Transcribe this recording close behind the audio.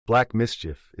Black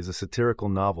Mischief is a satirical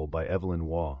novel by Evelyn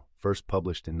Waugh, first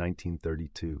published in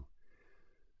 1932.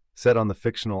 Set on the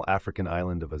fictional African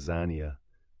island of Azania,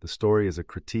 the story is a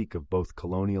critique of both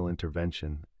colonial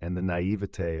intervention and the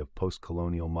naivete of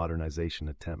post-colonial modernization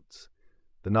attempts.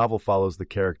 The novel follows the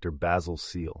character Basil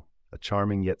Seal, a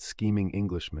charming yet scheming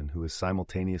Englishman who is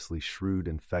simultaneously shrewd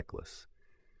and feckless.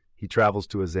 He travels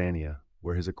to Azania,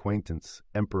 where his acquaintance,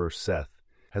 Emperor Seth,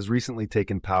 has recently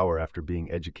taken power after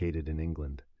being educated in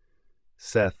England.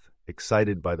 Seth,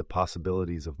 excited by the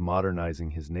possibilities of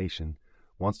modernizing his nation,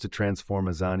 wants to transform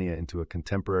Azania into a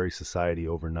contemporary society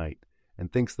overnight,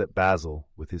 and thinks that Basil,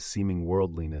 with his seeming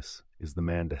worldliness, is the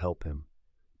man to help him.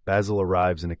 Basil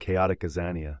arrives in a chaotic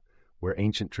Azania, where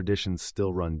ancient traditions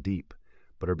still run deep,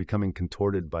 but are becoming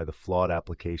contorted by the flawed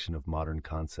application of modern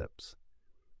concepts.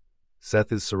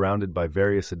 Seth is surrounded by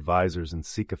various advisors and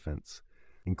sycophants,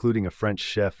 including a French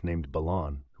chef named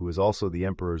Ballon, who is also the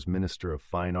Emperor's Minister of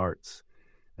Fine Arts,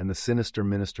 and the sinister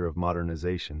Minister of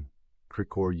Modernization,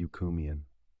 Krikor Yukumian.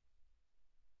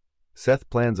 Seth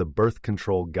plans a birth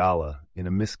control gala in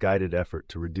a misguided effort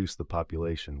to reduce the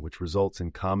population, which results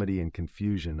in comedy and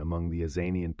confusion among the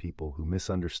Azanian people who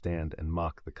misunderstand and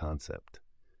mock the concept.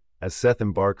 As Seth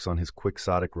embarks on his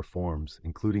quixotic reforms,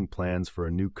 including plans for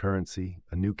a new currency,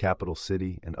 a new capital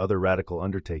city, and other radical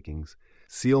undertakings,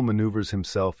 Seal maneuvers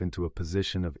himself into a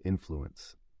position of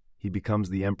influence. He becomes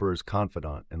the Emperor's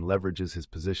confidant and leverages his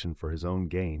position for his own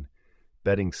gain,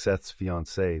 betting Seth's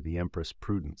fiancée, the Empress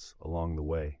Prudence, along the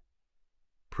way.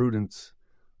 Prudence,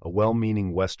 a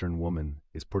well-meaning Western woman,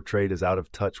 is portrayed as out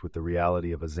of touch with the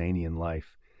reality of Azanian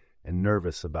life and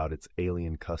nervous about its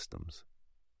alien customs.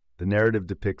 The narrative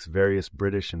depicts various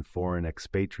British and foreign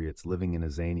expatriates living in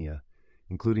Azania,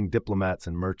 including diplomats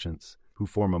and merchants, who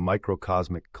form a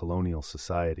microcosmic colonial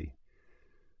society.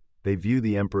 They view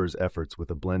the emperor's efforts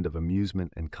with a blend of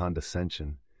amusement and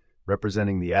condescension,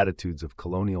 representing the attitudes of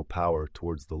colonial power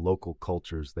towards the local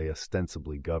cultures they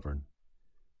ostensibly govern.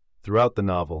 Throughout the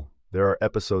novel, there are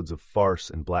episodes of farce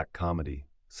and black comedy,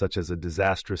 such as a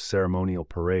disastrous ceremonial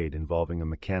parade involving a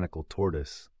mechanical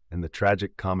tortoise and the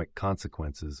tragic comic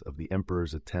consequences of the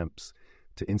emperor's attempts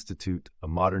to institute a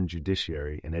modern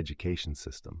judiciary and education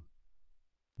system.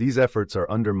 These efforts are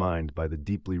undermined by the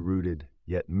deeply rooted,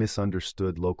 yet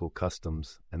misunderstood local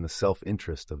customs and the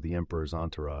self-interest of the emperor's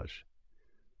entourage.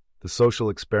 The social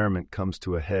experiment comes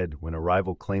to a head when a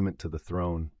rival claimant to the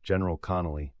throne, General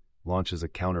Connolly, launches a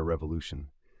counter-revolution.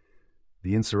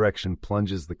 The insurrection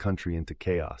plunges the country into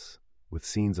chaos, with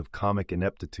scenes of comic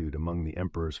ineptitude among the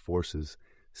emperor's forces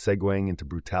segueing into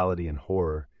brutality and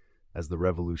horror as the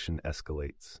revolution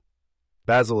escalates.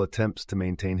 Basil attempts to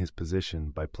maintain his position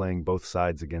by playing both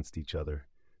sides against each other,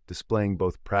 displaying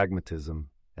both pragmatism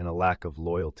and a lack of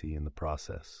loyalty in the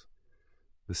process.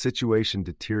 The situation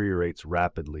deteriorates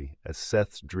rapidly as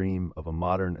Seth's dream of a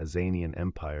modern Azanian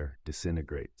empire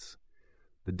disintegrates.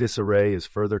 The disarray is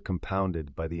further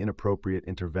compounded by the inappropriate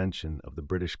intervention of the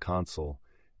British consul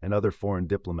and other foreign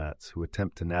diplomats who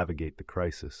attempt to navigate the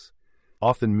crisis,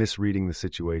 often misreading the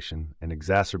situation and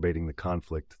exacerbating the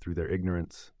conflict through their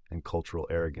ignorance and cultural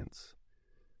arrogance.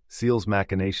 Seal's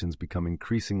machinations become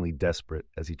increasingly desperate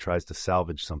as he tries to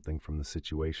salvage something from the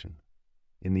situation.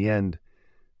 In the end,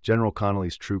 General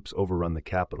Connolly's troops overrun the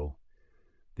capital.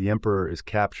 The emperor is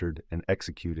captured and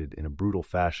executed in a brutal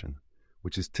fashion,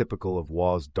 which is typical of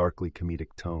Waugh's darkly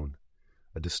comedic tone,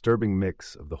 a disturbing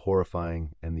mix of the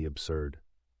horrifying and the absurd.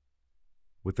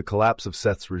 With the collapse of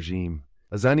Seth's regime,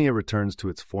 Azania returns to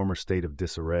its former state of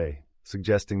disarray,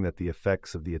 suggesting that the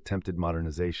effects of the attempted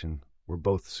modernization were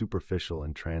both superficial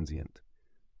and transient.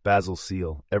 Basil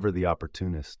Seal, ever the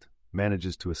opportunist,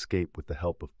 manages to escape with the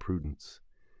help of Prudence.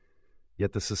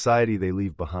 Yet the society they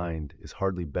leave behind is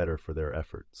hardly better for their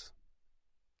efforts.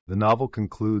 The novel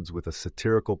concludes with a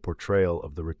satirical portrayal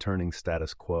of the returning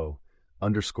status quo,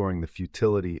 underscoring the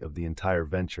futility of the entire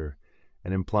venture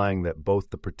and implying that both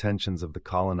the pretensions of the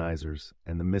colonizers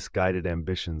and the misguided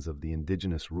ambitions of the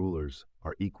indigenous rulers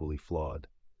are equally flawed.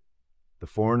 The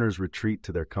foreigners retreat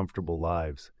to their comfortable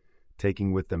lives,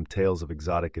 taking with them tales of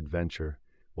exotic adventure,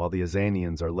 while the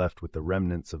Azanians are left with the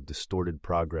remnants of distorted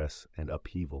progress and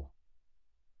upheaval.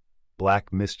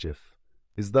 Black Mischief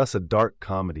is thus a dark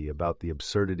comedy about the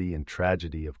absurdity and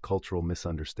tragedy of cultural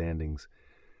misunderstandings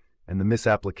and the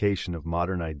misapplication of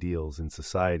modern ideals in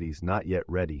societies not yet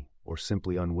ready or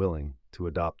simply unwilling to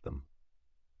adopt them.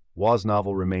 Waugh's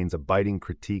novel remains a biting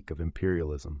critique of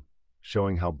imperialism,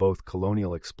 showing how both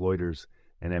colonial exploiters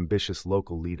and ambitious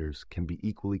local leaders can be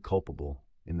equally culpable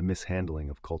in the mishandling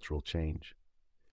of cultural change.